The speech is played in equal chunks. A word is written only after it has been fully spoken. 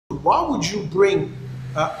Why would you bring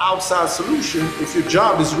an outside solution if your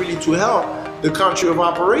job is really to help the country of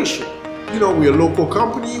operation? You know, we're a local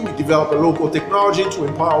company, we develop a local technology to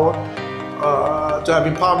empower, to have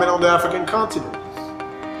empowerment on the African continent.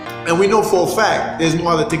 And we know for a fact there's no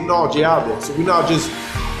other technology out there. So we're not just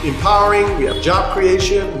empowering, we have job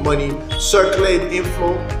creation, money circulate,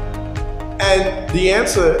 inflow. And the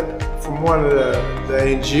answer from one of the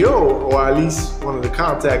NGO, or at least one of the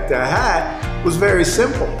contacts I had, was very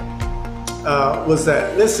simple. Was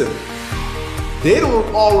that, listen, they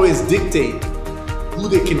don't always dictate who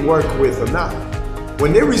they can work with or not.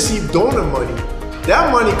 When they receive donor money,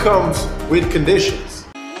 that money comes with conditions.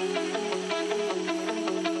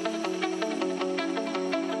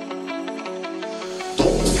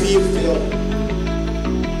 Don't fear failure.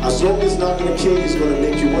 As long as it's not going to kill you, it's going to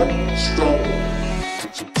make you what? Stronger.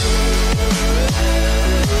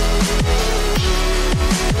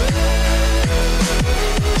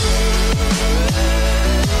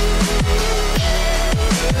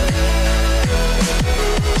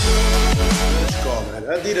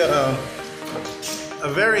 I did a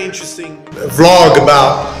very interesting vlog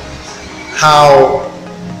about how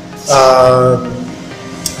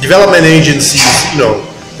development agencies, you know,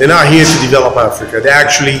 they're not here to develop Africa. They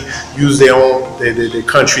actually use their own, the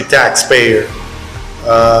country taxpayer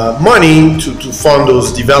money to fund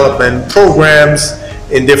those development programs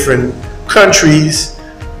in different countries.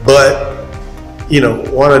 But, you know,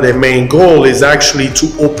 one of their main goals is actually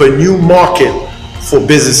to open new market for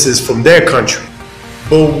businesses from their country.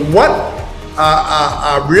 But what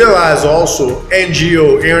I realize also,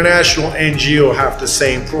 NGO, international NGO have the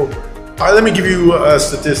same program. Let me give you a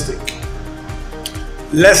statistic.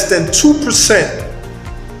 Less than 2%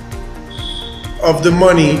 of the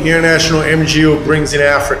money international NGO brings in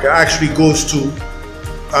Africa actually goes to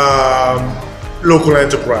local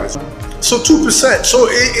enterprise. So 2%. So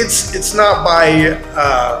it's not by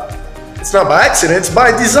accident. It's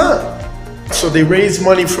by design. So they raise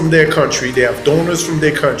money from their country. They have donors from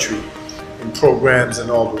their country in programs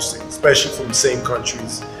and all those things, especially from the same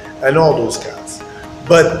countries and all those guys.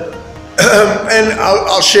 But and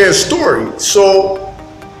I'll share a story. So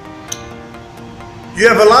you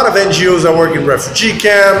have a lot of NGOs that work in refugee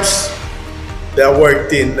camps, that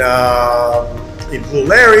worked in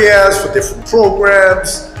rural areas for different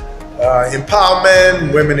programs,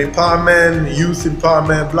 empowerment, women empowerment, youth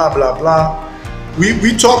empowerment, blah, blah, blah.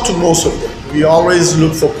 We talk to most of them. We always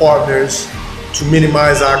look for partners to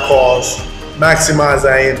minimize our costs, maximize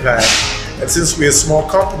our impact. And since we're a small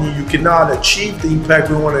company, you cannot achieve the impact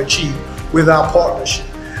we want to achieve without partnership.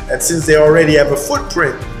 And since they already have a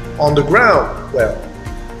footprint on the ground, well,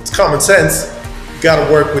 it's common sense. You got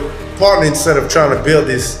to work with partners instead of trying to build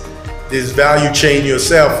this value chain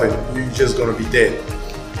yourself, and you're just going to be dead.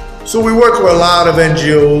 So we work with a lot of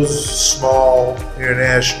NGOs, small,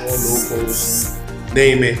 international, locals,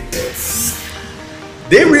 name it.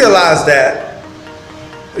 They realize that,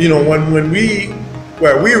 you know, when we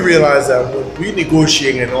realize that when we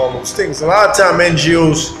negotiate and all those things, a lot of time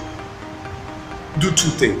NGOs do two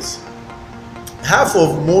things. Half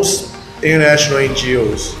of most international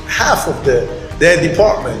NGOs, half of their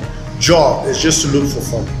department job is just to look for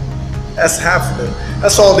funding. That's half of them.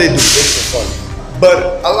 That's all they do, look for funding.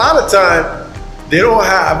 But a lot of time, they don't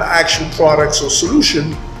have actual products or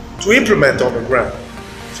solution to implement on the ground.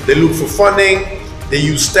 So they look for funding, they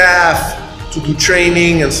use staff to do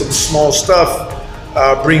training and some small stuff,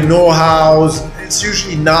 bring know-hows. It's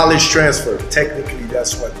usually knowledge transfer. Technically,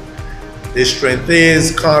 that's what their strength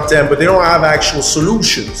is, content, but they don't have actual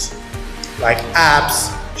solutions like apps,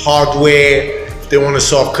 hardware, if they want to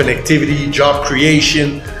solve connectivity, job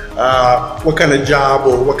creation, what kind of job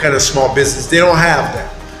or what kind of small business. They don't have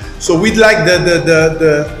that. So we'd like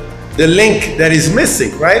the link that is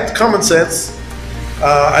missing, right? Common sense.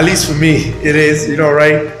 At least for me, it is, you know,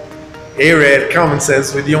 right? ARED, common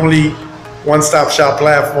sense. We're the only one-stop shop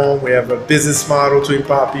platform. We have a business model to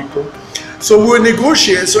empower people. So we're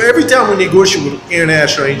negotiating. So every time we negotiate with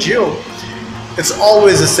international NGO, it's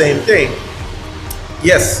always the same thing.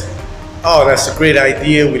 Yes. Oh, that's a great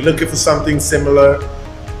idea. We're looking for something similar.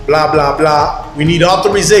 Blah, blah, blah. We need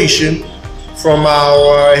authorization from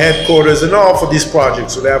our headquarters and all for this project.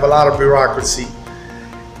 So they have a lot of bureaucracy.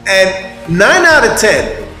 And 9 out of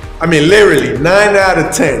 10, I mean literally 9 out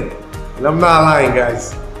of 10, and I'm not lying,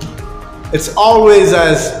 guys, it's always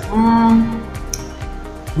as,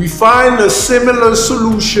 we find a similar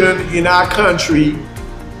solution in our country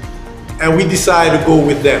and we decide to go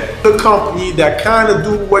with them. A company that kind of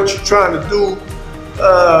do what you're trying to do,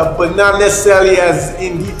 but not necessarily as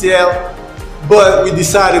in detail, but we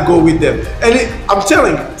decided to go with them. And I'm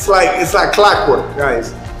telling you, it's like clockwork,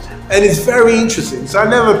 guys. And it's very interesting. So I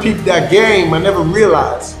never peeped that game. I never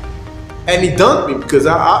realized. And it dawned me because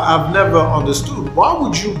I've never understood. Why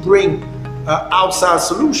would you bring an outside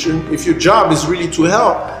solution if your job is really to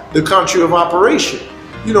help the country of operation?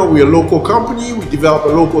 You know, we're a local company. We develop a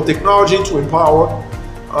local technology to empower,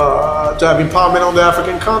 to have empowerment on the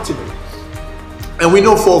African continent. And we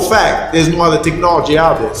know for a fact there's no other technology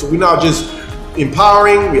out there. So we're not just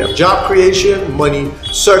empowering, we have job creation, money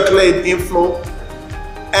circulate, inflow.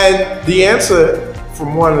 And the answer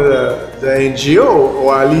from one of the NGO,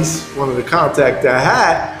 or at least one of the contacts I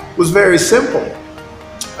had, was very simple.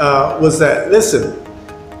 Was that, listen,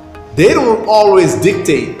 they don't always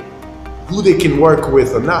dictate who they can work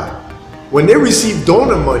with or not. When they receive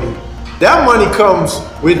donor money, that money comes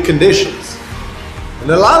with conditions.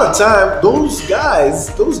 And a lot of time, those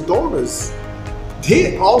guys, those donors,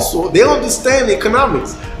 they understand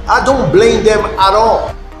economics. I don't blame them at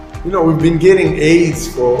all. You know, we've been getting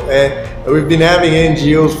AIDS and we've been having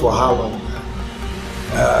NGOs for how long?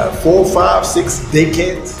 4, 5, 6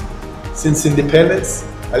 decades since independence.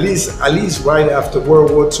 At least right after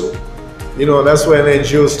World War II. You know, that's when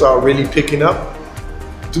NGOs start really picking up.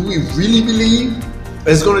 Do we really believe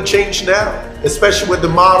it's going to change now? Especially what the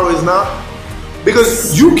model is now?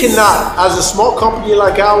 Because you cannot, as a small company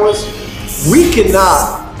like ours, we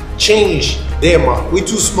cannot change their model. We're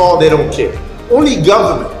too small, they don't care. Only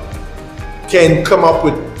government can come up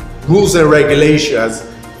with rules and regulations.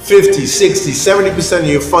 50, 60, 70% of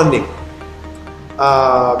your funding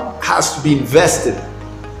has to be invested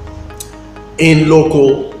in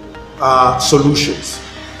local solutions.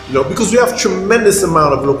 You know, because we have tremendous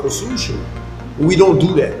amount of local solutions. We don't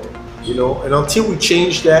do that, you know, and until we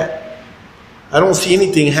change that, I don't see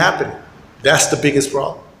anything happening. That's the biggest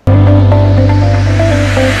problem.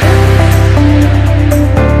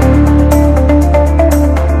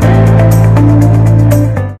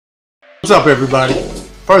 What's up, everybody?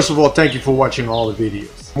 First of all, thank you for watching all the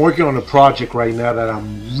videos. I'm working on a project right now that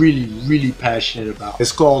I'm really passionate about.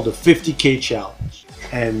 It's called the 50K Challenge.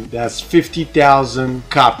 And that's 50,000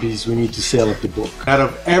 copies we need to sell of the book. Out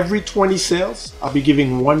of every 20 sales, I'll be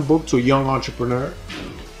giving one book to a young entrepreneur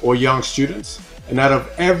or young students. And out of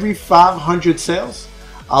every 500 sales,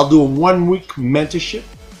 I'll do a 1-week mentorship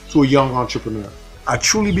to a young entrepreneur. I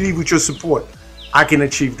truly believe with your support, I can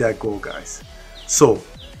achieve that goal, guys. So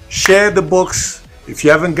share the books. If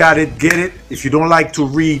you haven't got it, get it. If you don't like to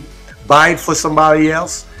read, buy it for somebody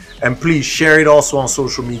else. And please share it also on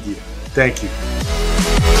social media. Thank you.